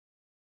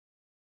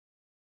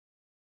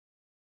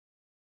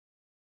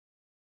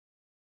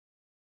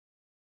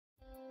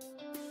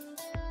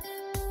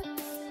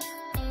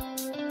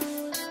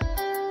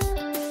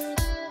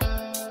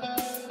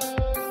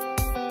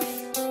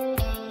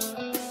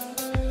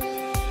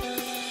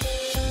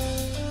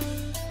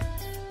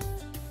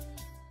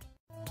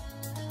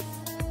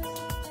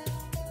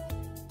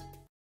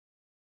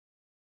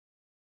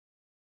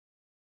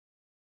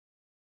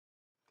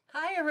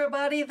Hi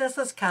everybody, this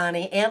is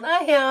Connie and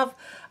I have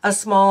a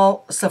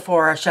small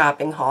Sephora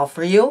shopping haul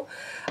for you.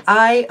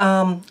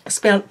 I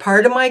spent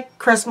part of my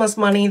Christmas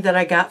money that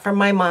I got from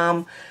my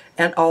mom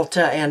at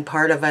Ulta and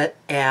part of it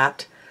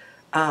at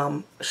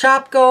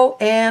ShopGo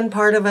and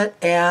part of it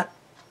at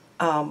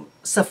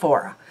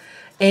Sephora.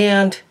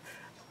 And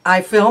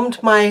I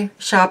filmed my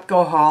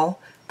ShopGo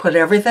haul, put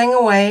everything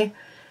away,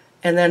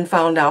 and then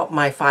found out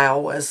my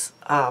file was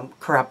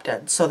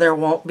corrupted. So there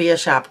won't be a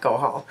ShopGo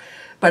haul.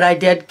 But I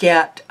did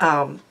get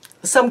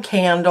some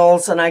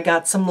candles, and I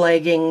got some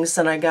leggings,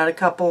 and I got a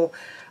couple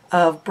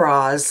of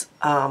bras.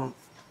 You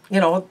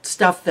know,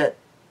 stuff that,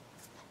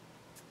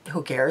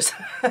 who cares?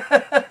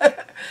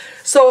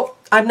 So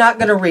I'm not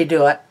going to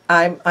redo it.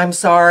 I'm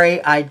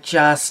sorry, I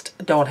just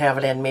don't have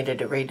it in me to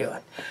redo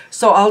it.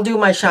 So I'll do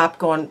my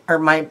ShopGo or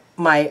my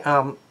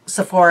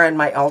Sephora and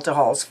my Ulta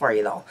hauls for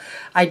you though.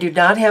 I do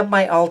not have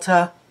my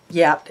Ulta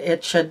yet.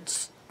 It should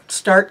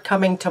start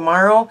coming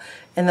tomorrow,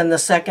 and then the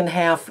second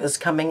half is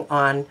coming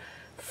on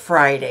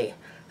Friday.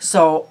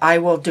 So I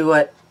will do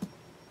it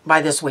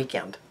by this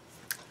weekend.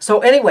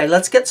 So anyway,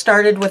 let's get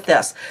started with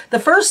this. The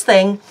first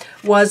thing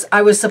was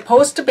I was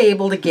supposed to be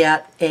able to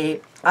get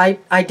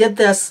I did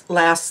this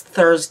last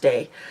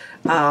Thursday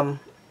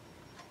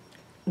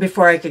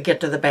before I could get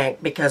to the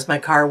bank because my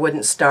car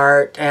wouldn't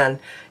start and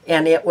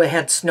it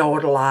had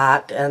snowed a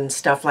lot and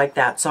stuff like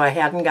that. So I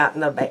hadn't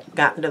gotten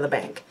to the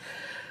bank.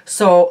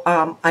 So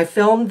I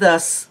filmed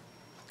this,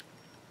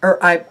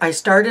 or I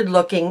started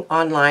looking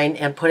online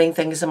and putting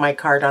things in my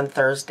cart on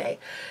Thursday.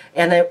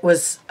 And it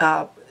was,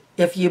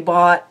 if you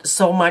bought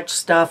so much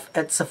stuff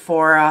at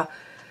Sephora,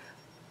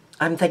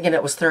 I'm thinking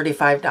it was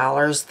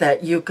 $35,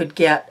 that you could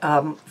get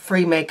a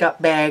free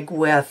makeup bag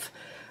with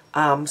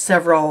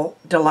several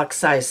deluxe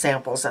size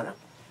samples in it.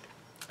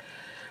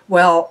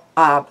 Well,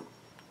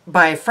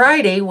 by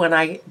Friday, when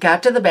I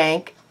got to the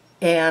bank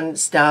and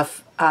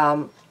stuff,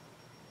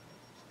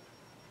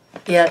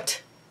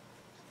 it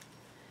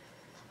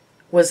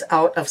was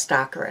out of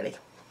stock already.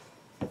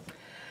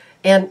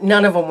 And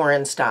none of them were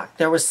in stock.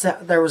 There was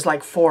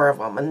like 4 of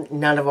them, and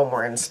none of them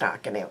were in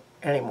stock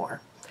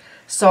anymore.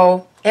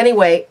 So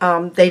anyway,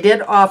 they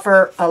did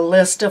offer a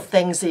list of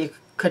things that you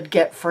could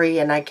get free,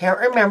 and I can't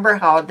remember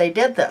how they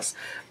did this,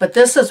 but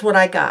this is what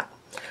I got.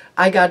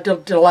 I got the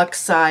deluxe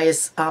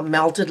size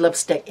melted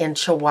lipstick in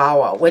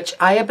Chihuahua, which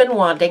I have been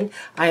wanting.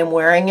 I am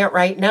wearing it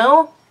right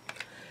now,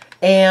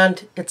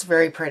 and it's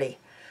very pretty.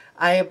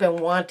 I have been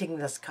wanting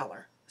this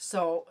color.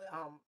 So,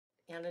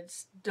 and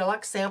it's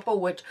deluxe sample,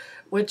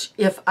 which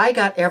if I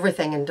got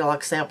everything in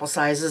deluxe sample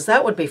sizes,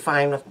 that would be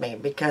fine with me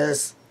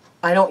because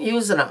I don't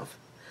use enough.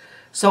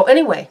 So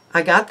anyway,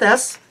 I got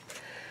this.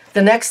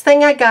 The next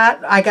thing I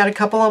got a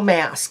couple of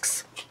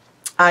masks.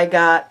 I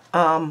got,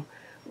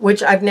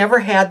 which I've never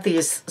had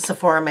these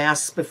Sephora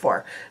masks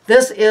before.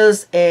 This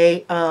is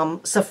a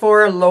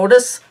Sephora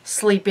Lotus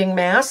sleeping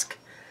mask.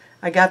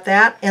 I got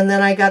that, and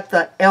then I got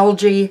the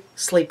LG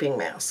sleeping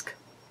mask.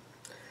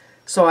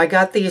 So I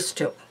got these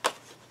two.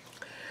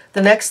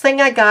 The next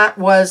thing I got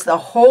was the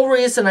whole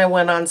reason I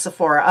went on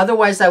Sephora.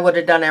 Otherwise, I would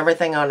have done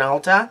everything on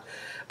Ulta.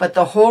 But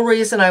the whole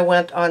reason I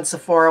went on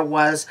Sephora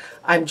was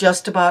I'm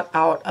just about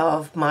out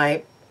of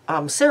my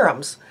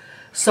serums.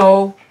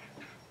 So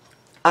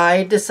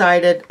I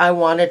decided I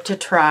wanted to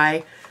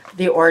try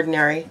the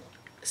Ordinary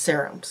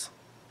serums.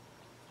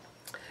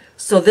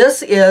 So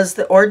this is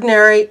the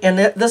Ordinary, and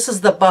this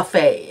is the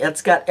buffet.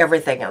 It's got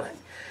everything in it.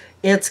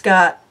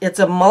 It's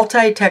a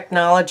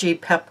multi-technology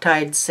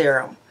peptide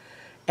serum,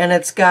 and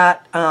it's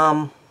got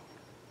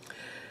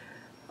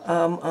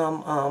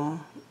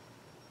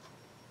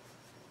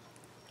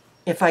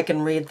if I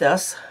can read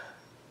this,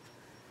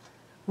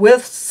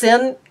 with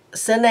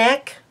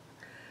Synac,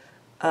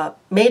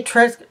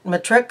 Matrixol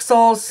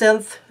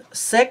Synth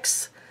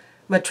 6,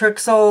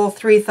 Matrixol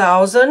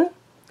 3000,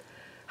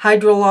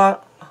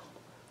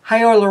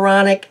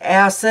 hyaluronic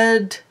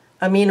acid,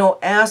 amino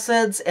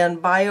acids,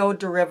 and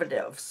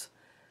bioderivatives.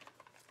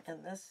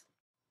 And this,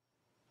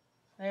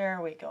 there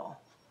we go.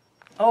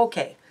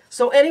 Okay,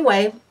 so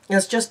anyway,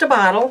 it's just a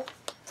bottle.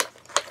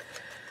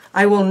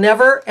 I will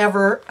never,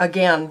 ever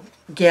again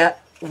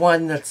get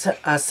one that's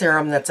a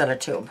serum that's in a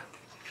tube.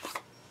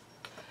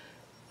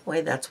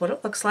 Wait, that's what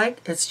it looks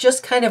like. It's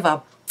just kind of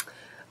a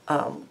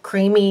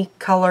creamy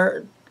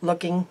color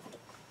looking.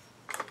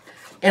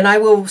 And I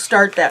will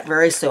start that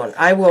very soon.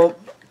 I will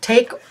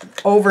take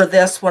over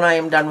this when I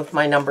am done with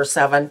my number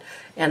 7,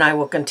 and I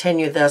will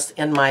continue this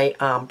in my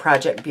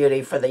Project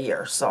Beauty for the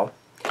year. So,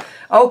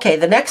 okay,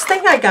 the next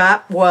thing I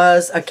got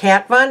was a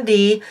Kat Von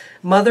D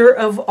Mother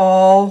of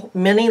All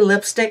Mini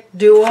Lipstick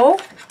Duo.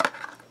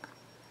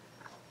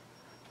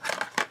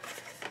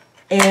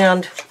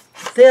 And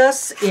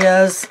this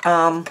is,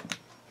 I'm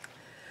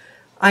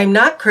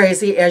not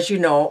crazy, as you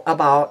know,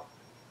 about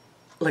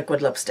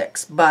liquid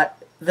lipsticks, but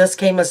this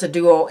came as a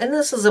duo, and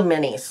this is a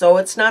mini, so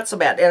it's not so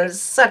bad, and it's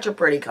such a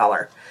pretty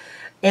color.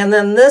 And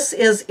then this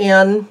is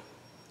in,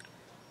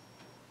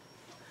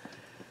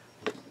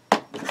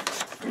 I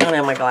don't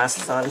have my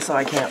glasses on, so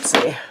I can't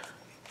see.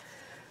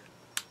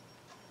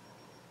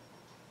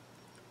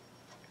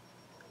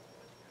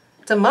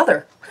 to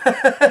Mother.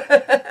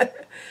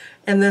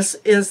 And this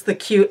is the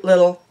cute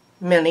little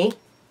mini.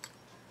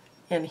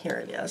 And here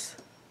it is.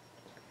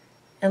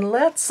 And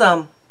let's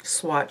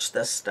swatch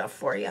this stuff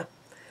for you.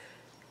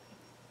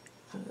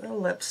 The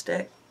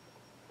lipstick.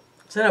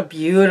 It's in a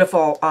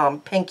beautiful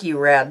pinky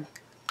red.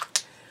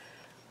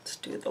 Let's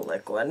do the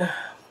liquid.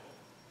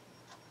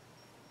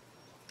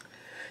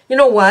 You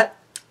know what?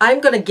 I'm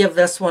going to give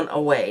this one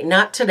away.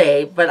 Not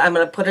today, but I'm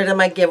going to put it in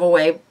my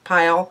giveaway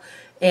pile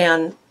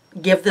and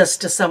give this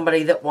to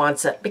somebody that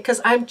wants it, because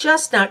I'm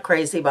just not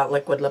crazy about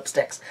liquid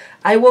lipsticks.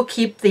 I will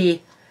keep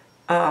the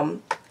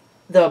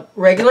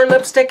regular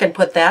lipstick and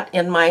put that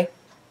in my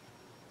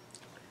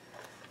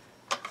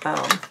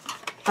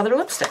other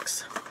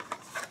lipsticks.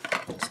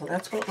 So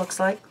that's what it looks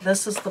like.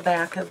 This is the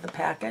back of the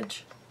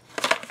package.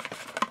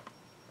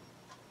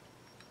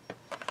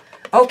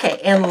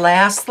 Okay, and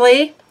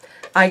lastly,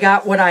 I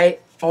got what I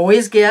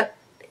always get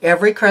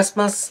every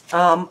Christmas.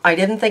 I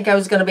didn't think I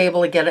was going to be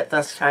able to get it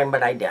this time,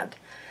 but I did.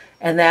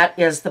 And that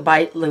is the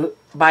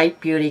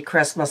Bite Beauty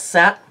Christmas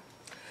set.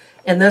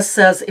 And this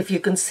says, if you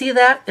can see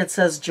that, it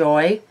says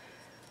Joy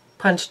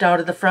punched out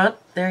of the front.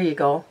 There you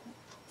go.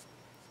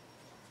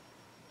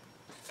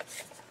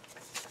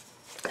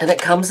 And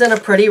it comes in a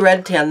pretty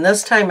red tin.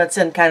 This time it's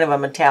in kind of a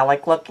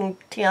metallic looking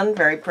tin.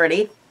 Very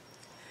pretty.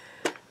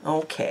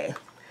 Okay.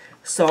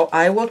 So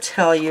I will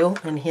tell you,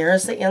 and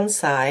here's the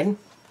inside.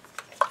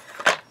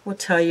 We'll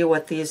tell you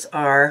what these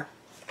are.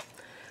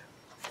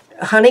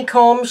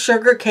 Honeycomb,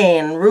 sugar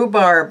cane,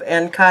 rhubarb,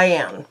 and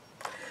cayenne.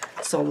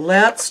 So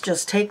let's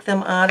just take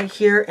them out of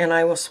here and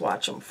I will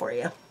swatch them for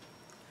you.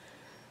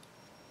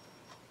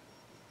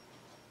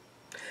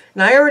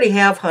 Now I already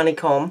have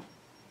honeycomb.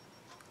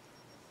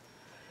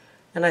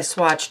 And I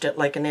swatched it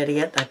like an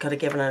idiot. I could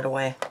have given it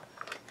away.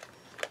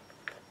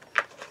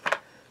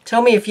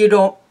 Tell me if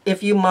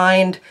you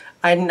mind.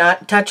 I'm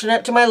not touching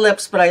it to my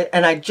lips, but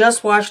I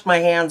just washed my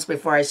hands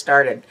before I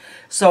started.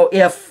 So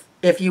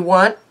if you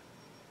want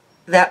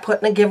that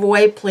put in a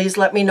giveaway, please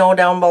let me know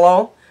down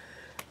below.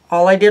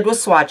 All I did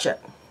was swatch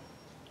it.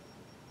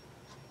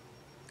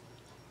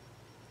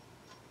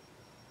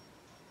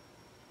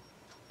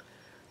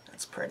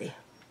 That's pretty.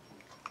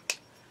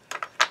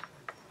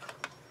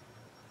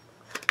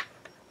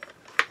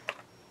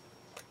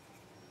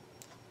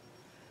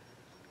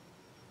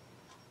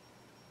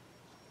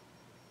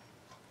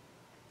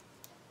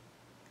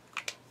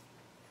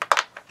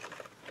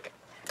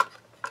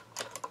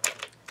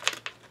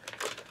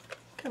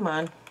 Come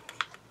on,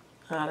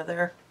 out of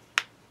there.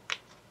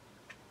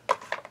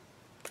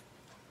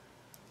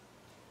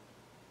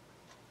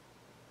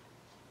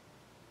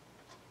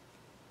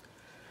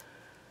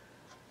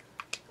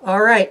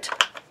 All right.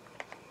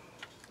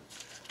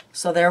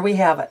 So there we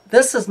have it.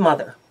 This is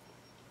Mother.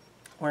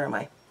 Where am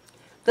I?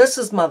 This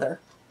is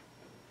Mother.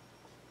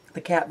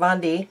 The Kat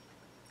Von D.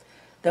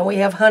 Then we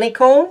have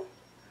honeycomb.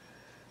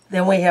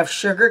 Then we have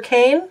sugar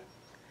cane.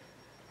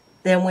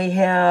 Then we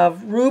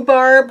have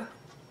rhubarb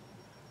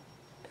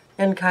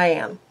and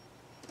cayenne.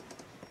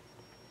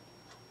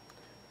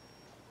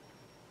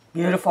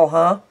 Beautiful,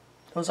 huh?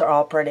 Those are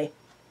all pretty.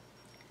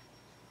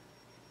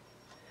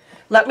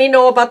 Let me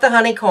know about the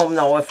honeycomb,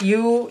 though. If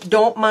you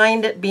don't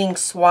mind it being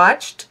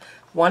swatched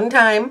one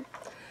time,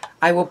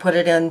 I will put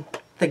it in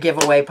the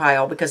giveaway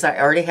pile because I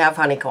already have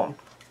honeycomb.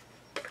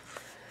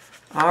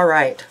 All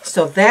right,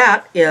 so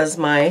that is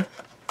my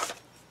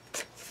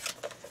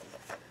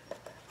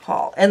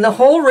haul. And the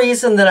whole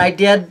reason that I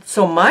did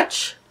so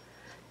much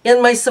in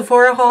my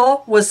Sephora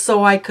haul was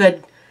so I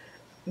could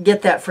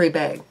get that free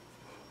bag.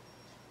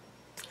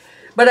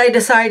 But I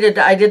decided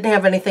I didn't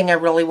have anything I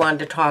really wanted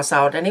to toss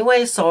out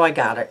anyway, so I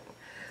got it.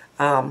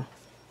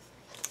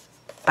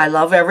 I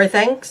love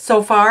everything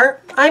so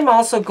far. I'm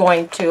also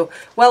going to,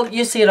 well,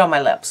 you see it on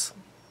my lips.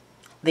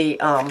 The,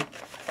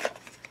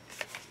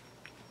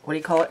 what do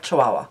you call it?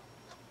 Chihuahua.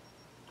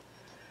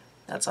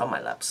 That's on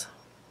my lips.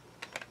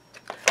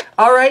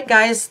 All right,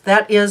 guys,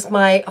 that is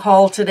my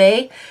haul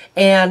today,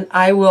 and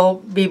I will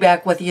be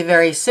back with you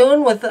very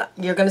soon.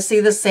 You're going to see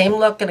the same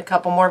look in a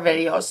couple more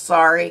videos.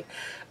 Sorry,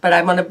 but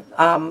I'm going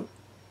to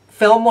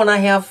film when I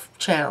have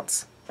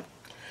chance.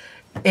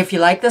 If you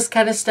like this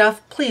kind of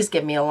stuff, please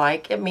give me a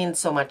like. It means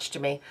so much to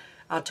me.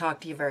 I'll talk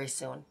to you very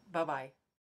soon. Bye-bye.